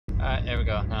Alright, there we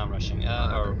go. Now I'm rushing.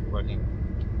 Or working.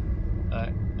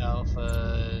 Alright,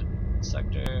 Alpha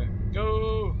sector,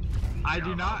 go! I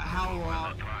do not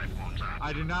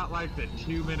I do not like the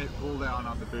 2-minute cooldown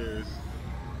on the boost.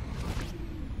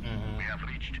 We have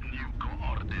reached new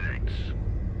coordinates.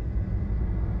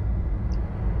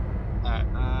 Alright.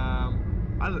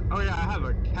 Oh yeah, I have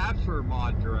a capture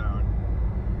mod drone.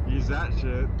 Use that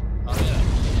shit. Oh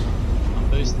yeah. I'm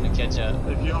boosting to catch up.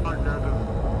 If y'all are going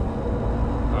to...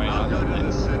 Alright, I'll go to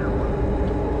the center one.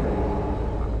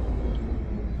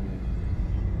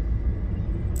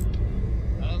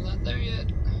 I'm not there yet.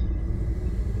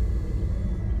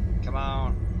 Come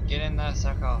on, get in that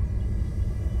circle.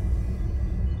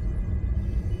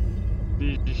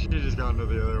 You should have just gone to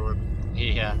the other one.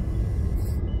 Yeah.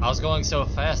 I was going so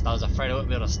fast, I was afraid I wouldn't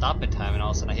be able to stop in time, and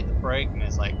all of a sudden I hit the brake, and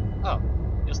it's like, oh,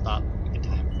 you'll stop in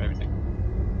time for everything.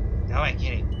 Go away,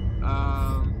 kitty.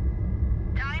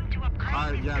 Time to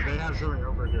upgrade. Yeah, they have something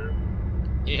over here.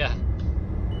 Yeah.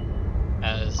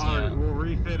 As, you Alright, know. we'll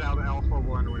refit out Alpha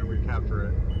 1 when we capture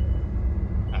it.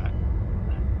 Alright.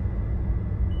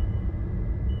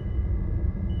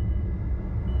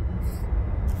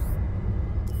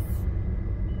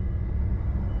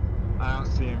 I don't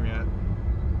see him yet.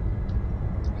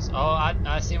 Oh,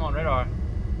 I see him on radar.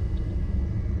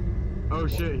 Oh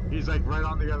shit, he's like right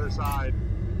on the other side.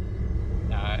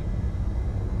 Alright.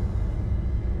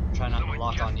 Try not to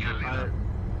lock on you. Alright.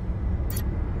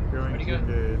 Going Where'd he to go?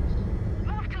 engage.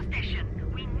 Move to station.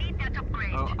 We need that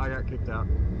upgrade. Oh, I got kicked out.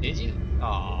 Did you?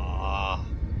 Aww.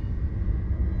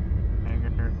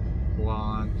 Hangar.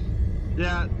 Launch.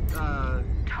 Yeah,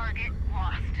 Target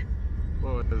lost.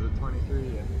 what was it, 23?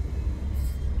 Yeah.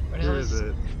 Where the Who hell is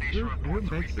it? Who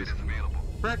makes this?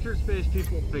 Fractured space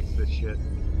people fix this shit.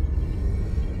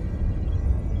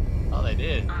 Oh, they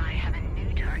did. I have a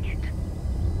new target.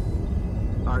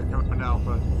 Alright, coming to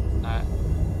Alpha. Alright.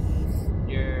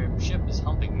 Your ship is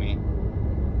humping me.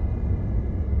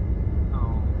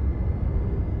 Oh.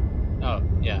 Oh,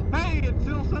 yeah. Hey, it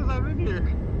still says I'm in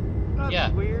here. That's Yeah,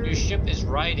 weird. your ship is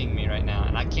riding me right now,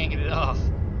 and I can't get it off.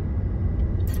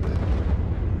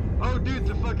 Oh, dude,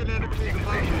 the fucking enemy is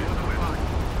above me. What the fuck?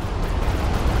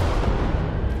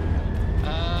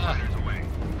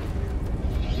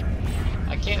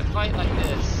 I can't fight like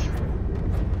this.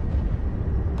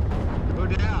 Go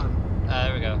down.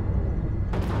 There we go.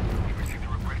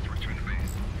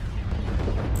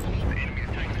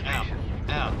 Ow.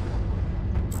 Ow.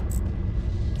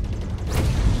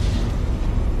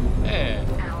 There.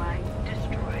 Ally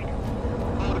destroyed.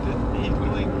 Oh, he's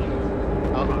blinking.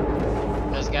 Oh,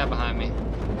 there's a guy behind me.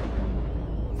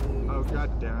 Oh,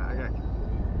 god damn it. I got...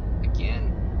 Again?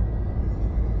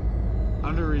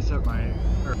 I'm gonna reset my...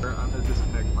 Or, I'm gonna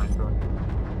disconnect my phone.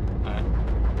 Alright.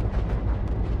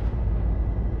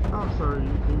 Oh, sorry,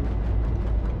 you do.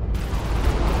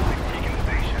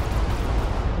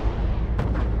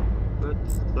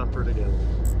 Let's suffer together.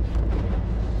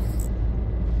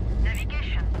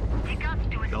 Navigation. Take us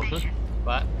to a Delta? station.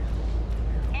 What?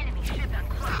 Enemy ship and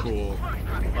close. Cool. Close What?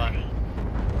 proximity.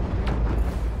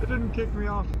 It didn't kick me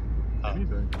off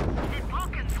anything. It is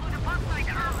broken through the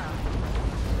bauxite armor.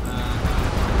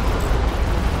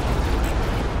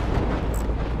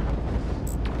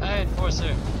 Hey,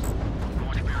 Enforcer.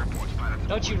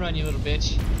 Don't you run, you little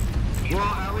bitch. Well,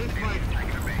 at least my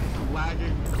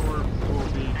lagging corpse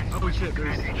will be... Oh shit,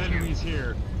 there's enemies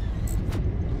here.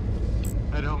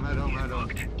 Head home, head home, head home.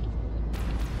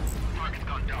 Target's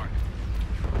gone dark.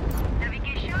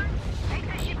 Navigation. Take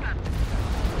the ship up.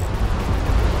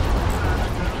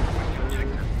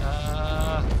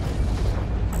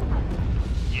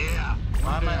 Yeah!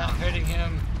 Why am I not hurting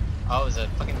him? Oh, it was a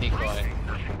fucking decoy.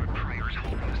 Nothing but prayers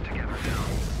holding us together now.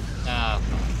 Ah,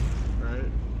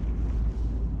 Right?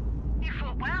 You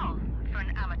fought well for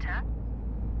an amateur.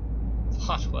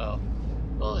 fought well.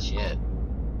 Bullshit.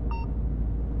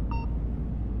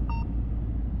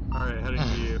 Alright, heading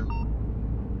to you.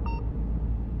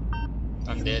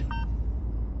 I'm dead.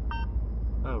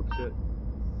 Oh shit.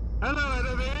 Hello,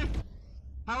 enemy!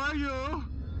 How are you?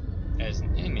 There's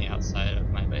an enemy outside of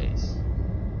my base.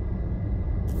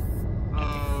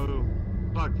 Oh,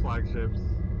 fuck flagships.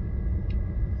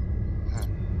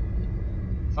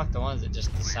 Fuck the ones that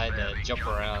just decide to jump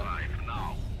around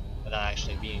without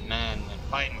actually being man and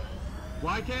fighting.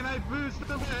 Why can't I boost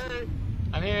the way?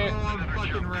 I'm here. Oh, I'm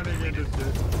fucking running into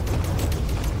shit.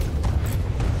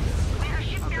 Bring our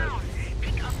ship I'm dead. down.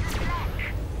 Pick up the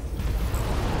slack.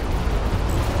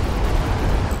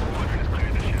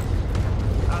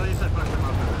 At least I fucked him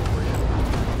up a bit for you.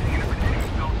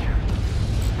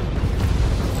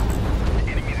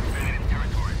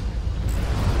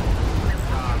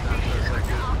 God, that's so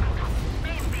good.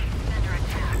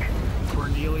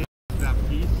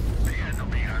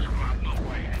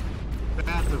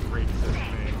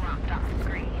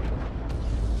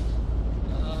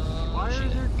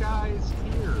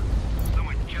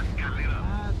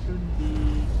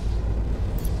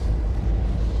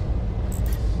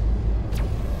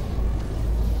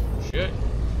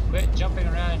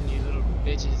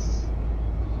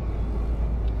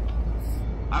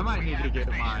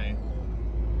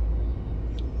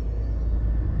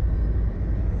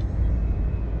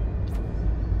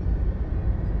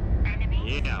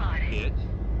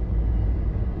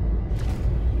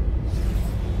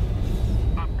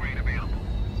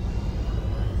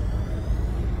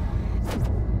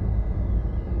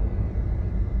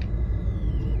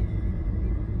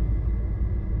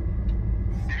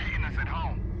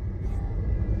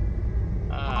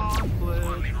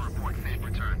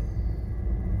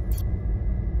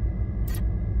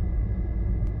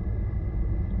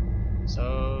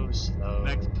 So slow.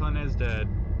 Next one is dead.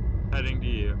 Heading to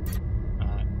you.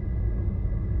 Alright.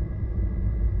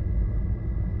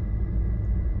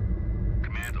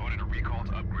 Command ordered a recall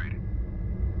to upgrade.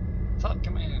 Fuck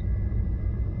command.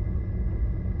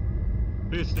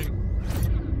 Boosting.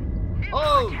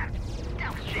 Oh!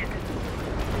 Stealth ship.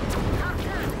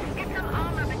 Doctor, get some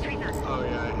armor between us. Oh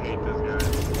yeah, I hate this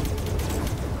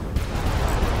guy.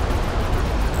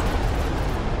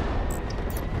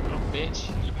 Little bitch.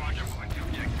 Squadron moving to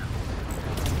objective.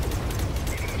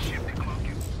 Enemy ship to cloak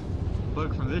you.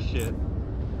 Look from this shit.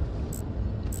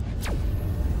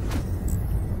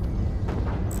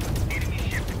 Enemy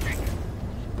ship detected.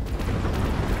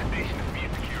 The station is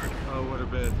being secured. Oh, what a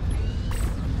bitch.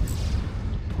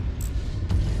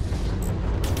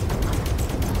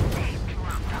 They've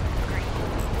dropped off the screen.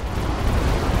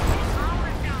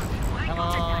 Armor's down. Come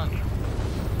on.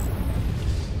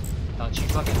 Don't you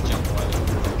fucking jump away,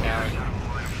 coward.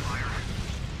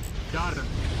 Got him.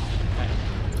 Okay.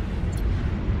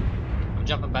 I'm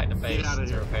jumping back to base outta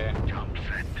to here. repair. Jump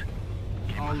set.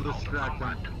 I'll distract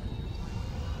him.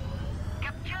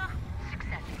 Capture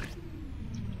successful.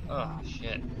 Oh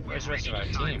shit. Where's the rest of our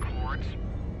team? Coordinates.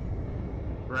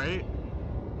 Right?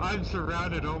 I'm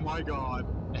surrounded, oh my god.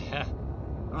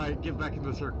 Alright, get back in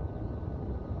the circle.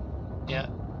 Yeah,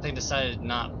 they decided to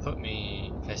not put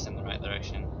me facing the right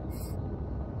direction.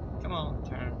 Come on,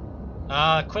 turn.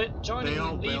 Quit joining They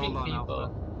all and leaving bailed on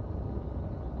people.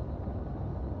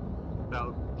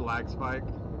 That lag spike.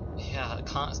 Yeah,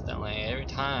 constantly, every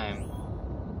time.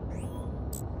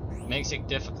 Makes it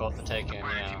difficult to take in, you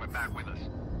Fire team know, are back with us.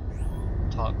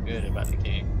 talk good about the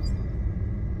game.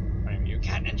 I mean, you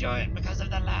can't enjoy it because of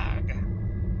the lag.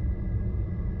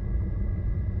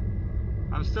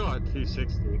 I'm still at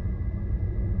 260.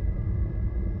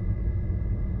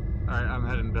 Alright, I'm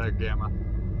heading back Gamma.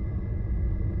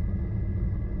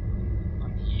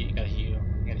 You gotta heal.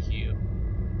 You gotta heal.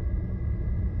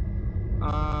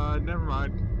 Never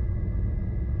mind.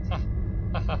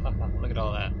 Look at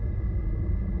all that.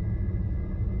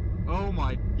 Oh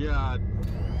my god.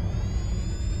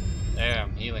 There,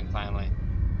 I'm healing finally.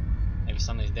 Maybe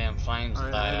some of these damn flames will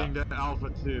Alright, die I'm out. heading to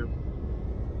Alpha 2.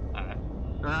 Alright.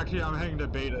 Or actually, I'm heading to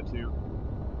Beta 2.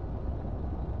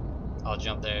 I'll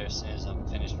jump there as soon as I'm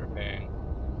finished repairing.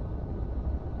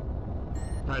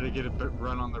 Try to get a bit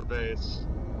run on their base.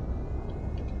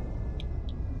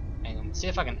 And see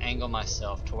if I can angle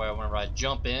myself to where whenever I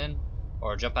jump in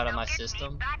or jump out of my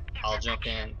system, I'll jump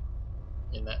in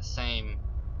that same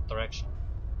direction.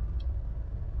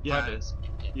 Yeah, It is.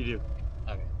 Yeah. you do.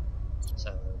 Okay.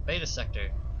 So beta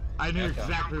sector. I knew Okay.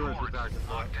 exactly what you were talking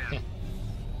about. Locked in.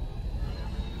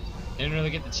 Didn't really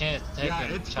get the chance to take Yeah,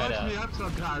 it it and try it fucks me out. up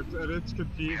sometimes, and it's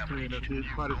confused me in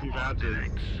quite a few matches.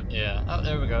 Yeah. Oh,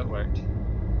 there we go. It worked.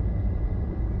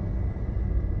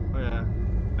 Oh yeah.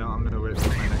 No, I'm gonna wait for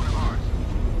my One of next ours.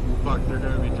 one. Fuck, they're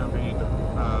gonna be jumping into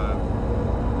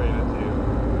Beta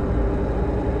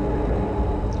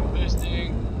I'm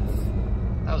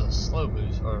boosting. That was a slow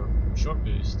boost or short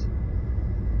boost. 2.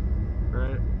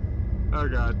 Right? Oh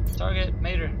god. Target,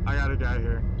 Mater. I got a guy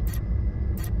here.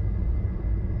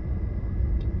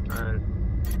 Alright.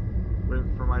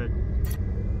 Waiting for my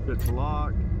bit to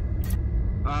lock.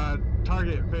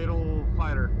 Target, fatal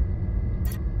fighter.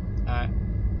 Alright.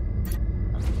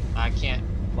 I can't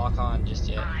lock on just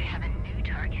yet. I have a new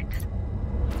target.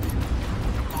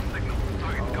 Call signal.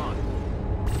 Target's gone.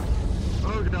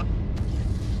 Oh god.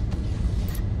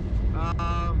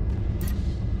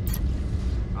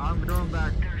 I'm going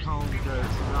back home because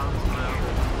I'm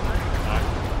surrounded. Alright.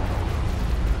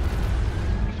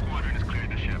 Squadron has cleared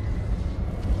the ship.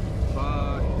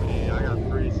 Fuck me, I got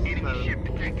Enemy ship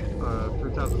detected.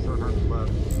 3,700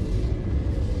 left.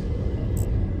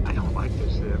 I don't like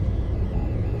this ship.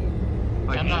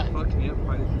 Like, I'm it not- fucked me up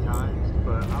quite a few times,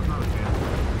 but I'm not a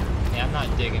fan. Yeah, I'm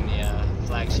not digging the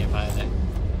flagship either.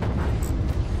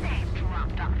 They've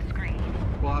dropped off the screen.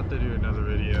 We'll have to do another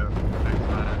video next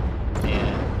time.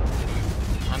 Yeah.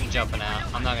 I'm jumping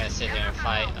out. I'm not gonna sit here and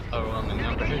fight overwhelming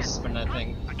numbers for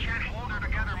nothing. I can't hold her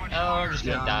together much Oh, we're longer. just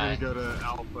Yeah, gonna I'm die. gonna go to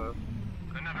Alpha.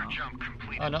 Another jump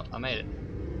completed. Oh no, I made it.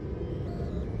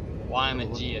 Why I'm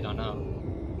at G, I don't know.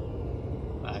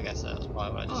 Well, I guess that was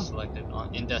probably what I just selected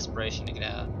in desperation to get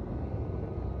out.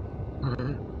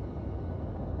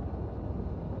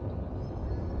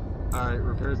 Alright,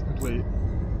 repair's complete.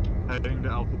 Heading to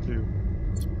Alpha 2.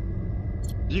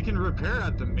 You can repair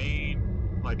at the main,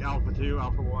 like Alpha 2,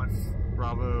 Alpha 1,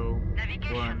 Bravo 1,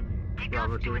 Navigation. Take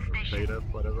Bravo off 2, to a station. Beta,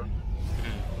 whatever.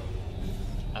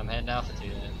 I'm heading to Alpha 2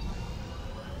 then.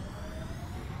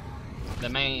 The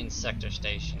main sector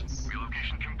stations.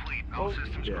 Relocation complete. All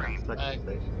systems Yeah, green. second Alright.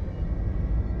 station.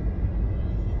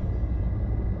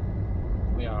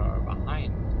 are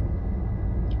behind.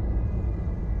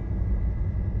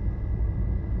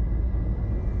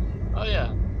 Oh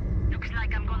yeah. Looks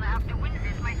like I'm gonna have to win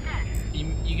this myself.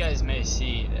 You guys may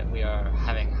see that we are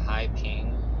having high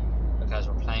ping because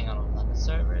we're playing on a London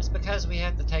server. It's because we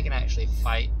have to take and actually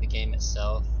fight the game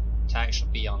itself to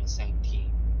actually be on the same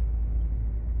team.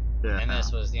 Yeah. And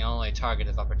this was the only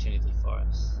targeted opportunity for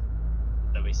us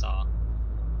that we saw.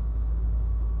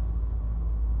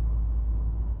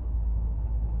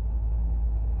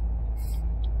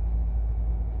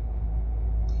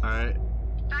 Alright,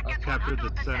 Back I've at captured the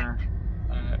 100%. center.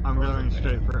 Alright, I'm going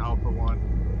straight for Alpha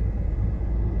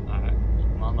 1. Alright,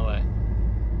 I'm on the way.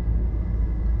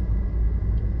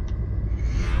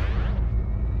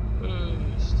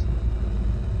 Boost.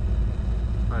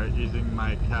 Alright, using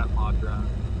my cat mod drone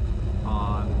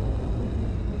on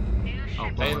New ship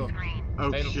Alpha Fatal. 1. screen.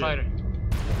 Oh Fatal shit. fighter.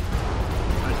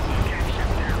 I see.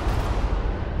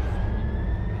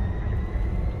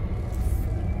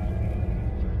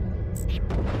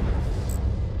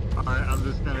 Alright, I'm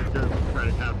just gonna go try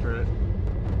to capture it.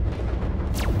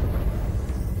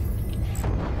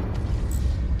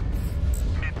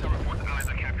 Intel reports eyes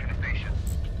are capturing the station.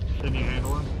 Can you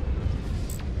handle him?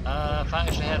 If I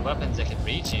actually had weapons that could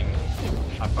reach him,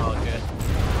 I probably could.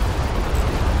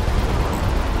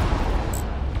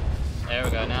 There we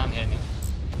go, now I'm hitting him.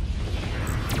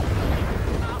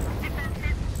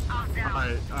 Defenses are down.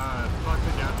 Alright, fuck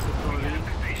the gas facility.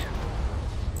 The station.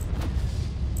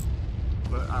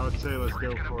 But I would say let's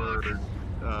go for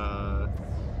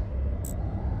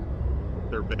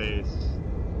their base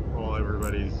while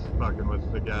everybody's fucking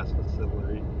with the gas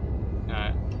facility.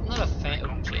 Alright. I'm not a fan. Oh,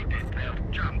 shit. Completed.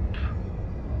 Jump.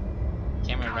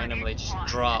 Camera randomly just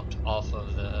dropped off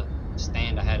of the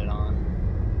stand I had it on.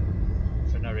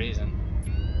 For no reason.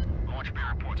 Launch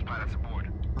power ports, pilots aboard.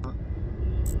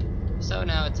 So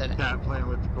now it's at. Cat playing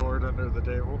with the cord under the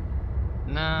table.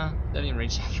 Nah, doesn't even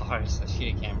reach that far. It's a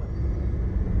shitty camera.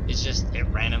 It's just, it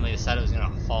randomly decided it was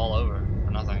gonna fall over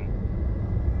for nothing.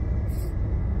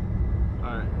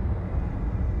 Alright.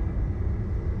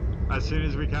 As soon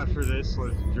as we capture this,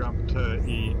 let's jump to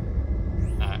E.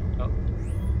 Alright, oh.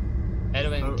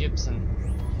 Edwin Oh. Gibson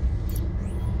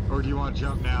Or do you want to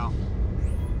jump now?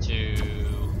 to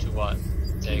what?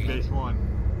 Team base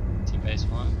 1. Team base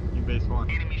 1? Team base 1.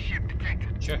 Enemy ship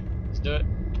detected. Sure, let's do it.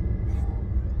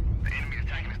 The enemy is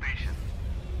attacking the station.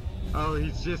 Oh,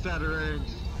 he's just out of range.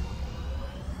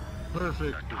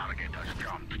 Perfect. The target has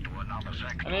jumped to another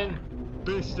sector. I'm in.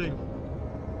 Basting.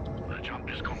 The jump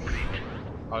is complete.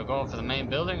 Are we going for the main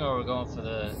building or are we going for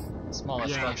the smaller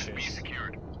Yeah. Be structures?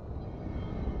 secured.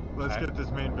 Let's Alright. get this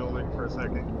main building for a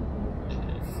second.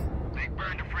 Big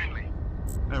burn to friendly.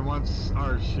 And once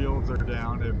our shields are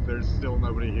down, if there's still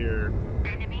nobody here,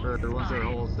 Enemy or once our spotted.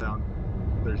 hull's down,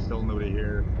 there's still nobody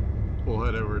here, we'll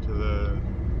head over to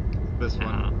this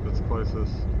one that's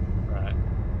closest. Right.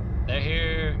 They're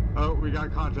here. Oh, we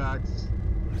got contacts.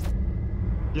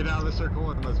 Get out of the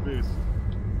circle and let's boost.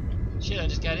 Shit, I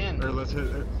just got in. Or let's head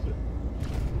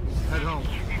home.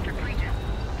 Is entered region.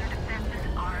 Their defenses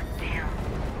are down.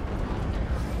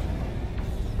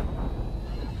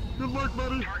 Good luck,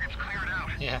 buddy. Target's cleared out.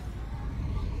 Yeah.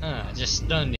 I just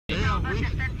stunned Damn, Their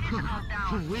defenses are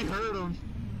down. we heard him.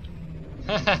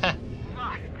 him.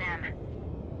 Lost them.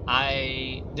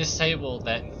 I disabled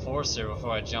that enforcer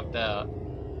before I jumped out.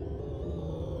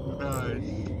 Nice.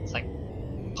 It's like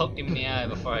poking me in the eye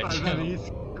before I I bet jumped. he's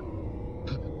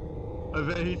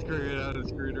screwed out and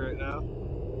screwed right now.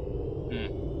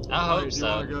 I hope Do you so.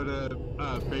 want to go to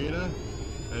beta?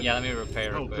 And Yeah, let me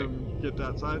repair real help quick. them get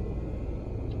that side?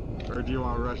 Or do you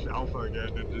want to rush Alpha again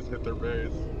and just hit their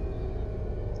base?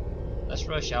 Let's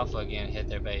rush Alpha again and hit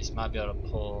their base. Might be able to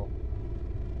pull,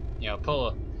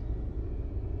 pull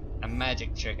a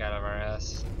magic trick out of our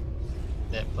ass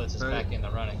that puts us Right. back in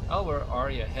the running. Oh, we're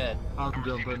already ahead. I'm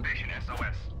Receiving jumping. station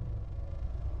SOS.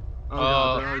 Oh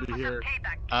god, they're already For some here.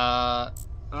 payback.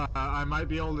 I might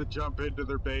be able to jump into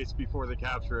their base before they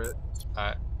capture it.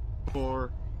 Alright.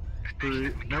 4, The station 3,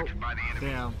 has been nope. captured by the enemy.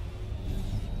 Damn.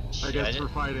 I Shit, guess we're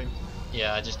fighting.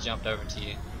 yeah, I just jumped over to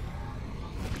you.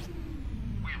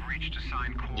 We've reached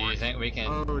assigned course. Do you think we can?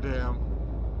 Oh damn.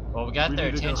 Well, we got We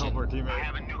their need to go help attention. our I teammate.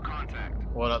 have a new contact.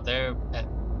 What, up there at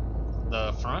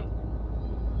the front?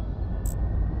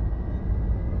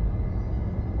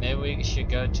 Maybe we should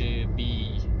go to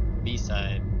B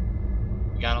side.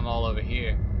 We got them all over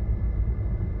here.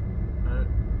 Alright.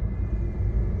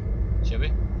 Should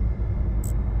we?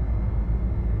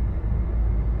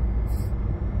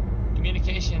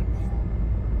 Communication.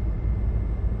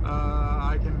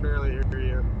 I can barely hear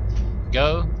you.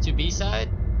 Go to B side.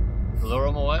 Lure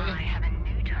them away. I have a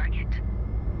new target.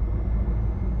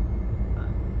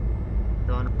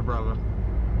 Bravo.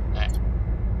 Alright.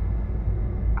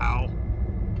 Ow.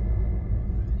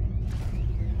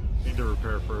 Need to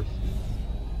repair first.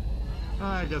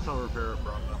 I guess I'll repair it,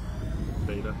 Bravo.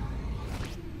 Beta.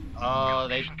 Oh,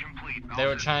 they Complete. they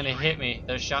were trying to hit me.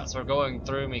 Their shots were going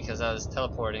through me because I was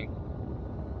teleporting.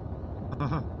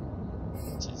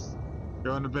 Just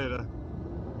Going to beta.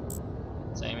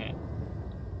 same here.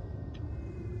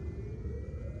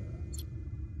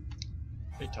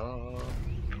 Beta.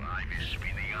 Drive is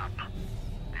speeding up.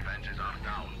 Defenses are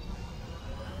down.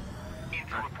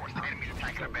 Intel reports the enemies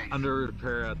attacking a base. Under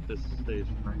repair at this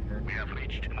station right here. We have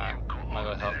reached new Alright, I'm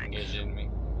gonna go help engage the enemy.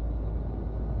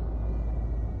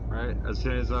 Alright, as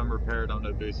soon as I'm repaired, I'm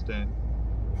gonna boost in.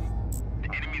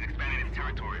 The enemy's expanding its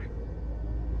territory.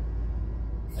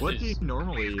 What do you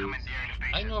normally Please use? commandeering the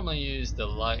I station. normally use the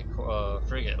light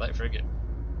frigate.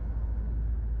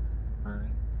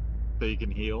 Alright. So you can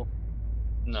heal?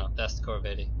 No, that's the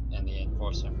Corvette and the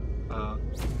Enforcer.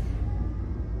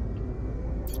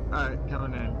 Alright,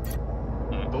 coming in.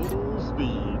 Alright. Full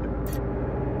speed.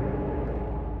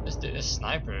 This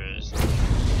sniper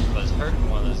was hurting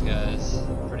one of those guys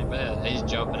pretty bad. He's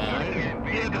jumping out. He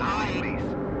had to hide.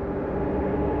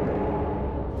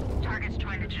 Target's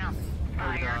trying to jump.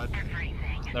 Fire God. everything.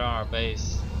 They're on our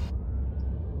base.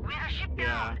 We have a ship Yeah.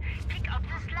 down. Pick up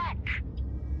the slack.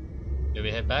 Do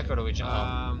we head back or do we jump?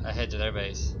 I head to their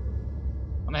base.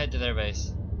 I'm gonna head to their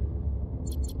base.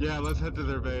 Yeah, let's head to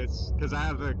their base. Because I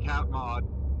have the cap mod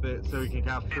so we can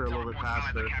capture a little bit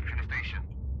faster. Capture the station.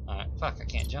 Alright, fuck, I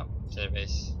can't jump to their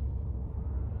base.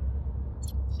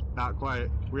 Not quite.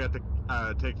 We have to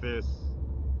take this.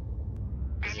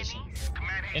 Position.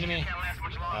 Command HQ Enemy. can't last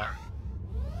much longer.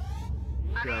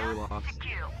 Yeah, we lost.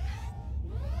 Secure.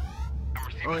 I'm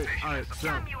receiving Oh, wait, station alright, as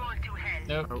jump. You all to head.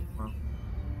 Nope. Oh, well.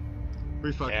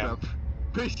 We fucked Yeah. up.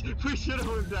 We should have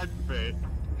went back to base.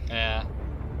 Yeah.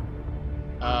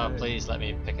 Alright. Please let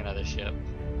me pick another ship.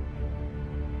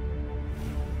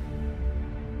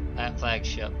 That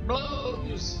flagship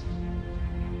blows!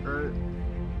 Alright.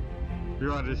 You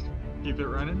want to just keep it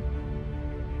running?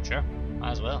 Sure,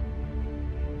 might as well.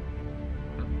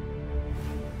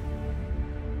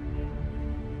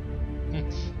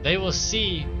 They will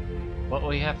see what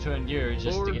we have to endure just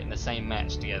Forward. to get in the same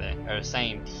match together, or the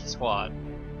same squad.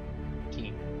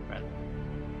 Team, rather.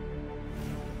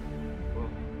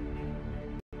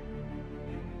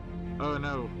 Oh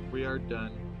no, we are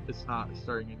done. It's not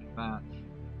starting a new match.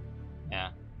 Yeah.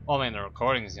 Well, I mean, the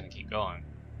recording is gonna keep going.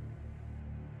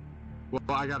 Well,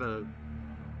 I gotta.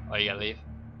 Oh, you gotta leave?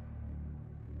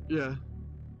 Yeah.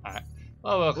 Alright.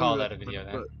 Well, we'll call that a video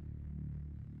then.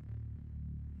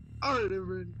 Alright,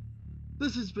 everyone.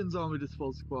 This has been Zombie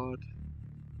Disposal Squad.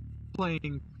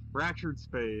 Playing Fractured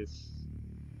Space.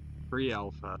 Free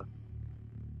Alpha.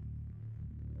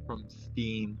 From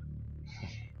Steam.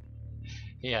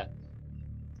 Yeah.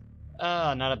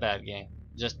 Not a bad game.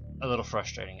 Just a little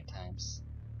frustrating at times.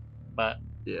 But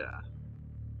Yeah,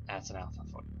 that's an alpha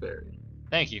for you. very.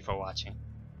 Thank you for watching.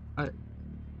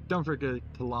 Don't forget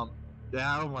to lump.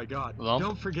 Yeah, oh my god. Lump?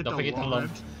 Don't forget Don't to forget to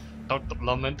lump. Don't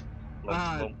lament.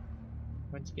 Ah, Lump.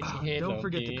 Once you get your head Don't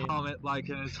forget to lumpy. comment, like,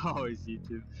 and as always,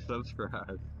 YouTube,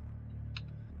 subscribe.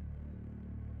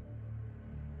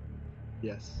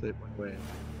 Yes, it went away.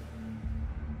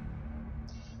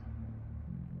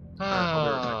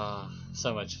 Ah,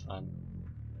 so much fun.